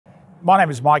My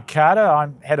name is Mike Carter.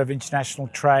 I'm Head of International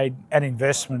Trade and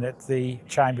Investment at the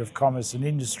Chamber of Commerce and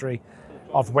Industry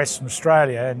of Western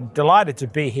Australia, and delighted to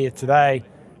be here today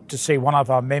to see one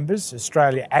of our members,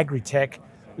 Australia Agritech,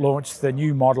 launch the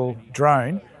new model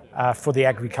drone for the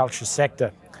agriculture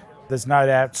sector. There's no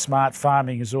doubt smart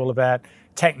farming is all about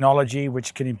technology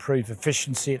which can improve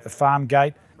efficiency at the farm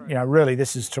gate. Really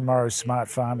this is tomorrow's smart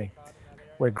farming.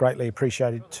 We're greatly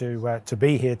appreciated to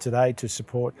be here today to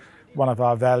support one of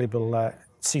our valuable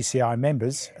CCI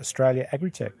members, Australia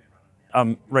Agritech.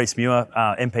 I'm Rhys Muir,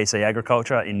 MPC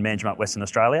Agriculture in Manjimup, Western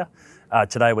Australia.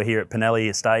 Today we're here at Pinelli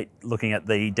Estate looking at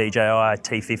the DJI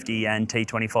T50 and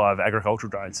T25 agricultural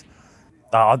drones.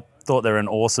 I thought they're an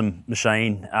awesome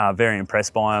machine, very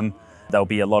impressed by them. There'll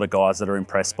be a lot of guys that are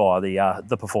impressed by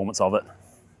the performance of it.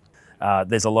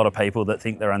 There's a lot of people that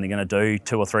think they're only going to do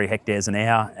 2 or 3 hectares an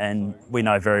hour, and we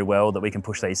know very well that we can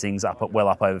push these things up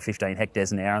over 15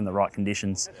 hectares an hour in the right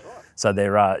conditions. So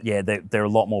they're a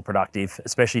lot more productive,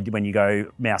 especially when you go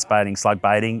mouse baiting, slug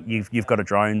baiting. You've got a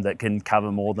drone that can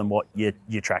cover more than what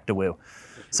your tractor will.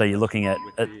 So you're looking at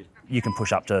you can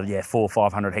push up to 400 or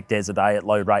 500 hectares a day at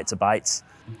low rates of baits.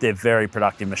 They're a very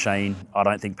productive machine. I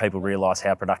don't think people realise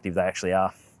how productive they actually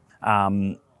are.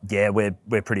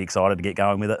 We're pretty excited to get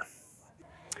going with it.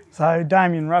 So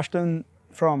Damien Rushton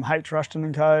from H.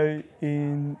 Rushton & Co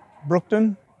in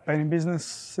Brookton, been in business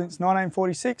since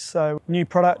 1946, so new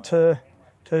product to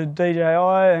DJI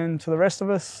and to the rest of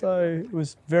us, so it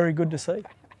was very good to see.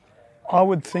 I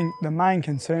would think the main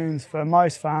concerns for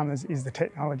most farmers is the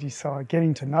technology side,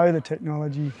 getting to know the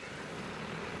technology,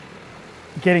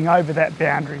 getting over that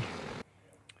boundary.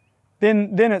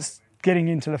 Then it's getting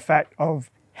into the fact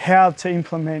of how to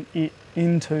implement it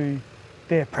into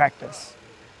their practice.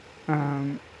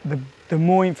 The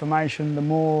more information, the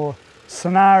more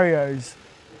scenarios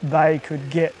they could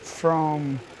get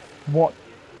from what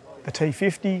the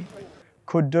T50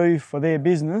 could do for their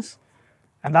business,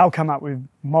 and they'll come up with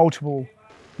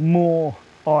more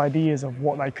ideas of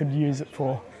what they could use it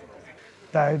for.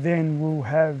 They then will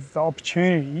have the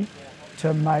opportunity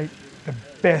to make the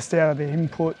best out of their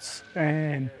inputs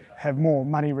and have more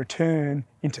money return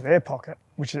into their pocket,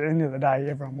 which at the end of the day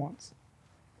everyone wants.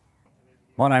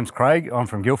 My name's Craig, I'm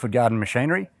from Guildford Garden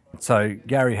Machinery. So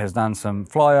Gary has done some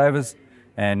flyovers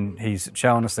and he's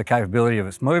shown us the capability of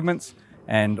its movements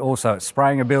and also its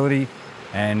spraying ability,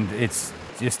 and it's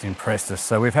just impressed us.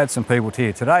 So we've had some people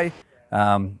here today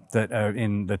that are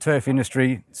in the turf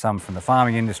industry, some from the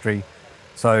farming industry.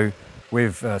 So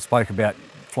we've spoke about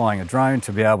flying a drone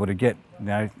to be able to get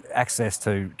access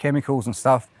to chemicals and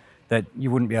stuff that you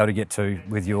wouldn't be able to get to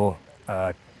with your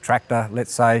tractor,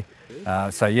 let's say.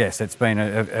 So yes, it's been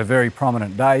a very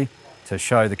prominent day to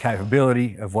show the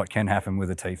capability of what can happen with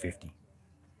a T50.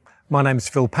 My name's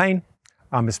Phil Payne.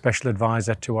 I'm a Special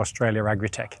Advisor to Australia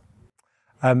Agritech.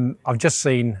 I've just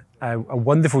seen a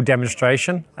wonderful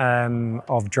demonstration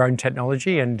of drone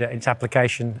technology and its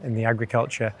application in the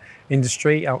agriculture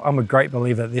industry. I'm a great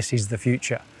believer that this is the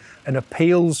future and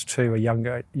appeals to a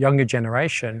younger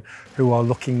generation who are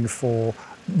looking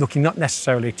not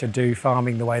necessarily to do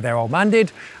farming the way their old man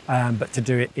did, but to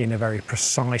do it in a very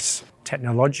precise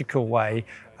technological way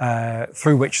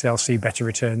through which they'll see better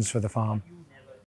returns for the farm.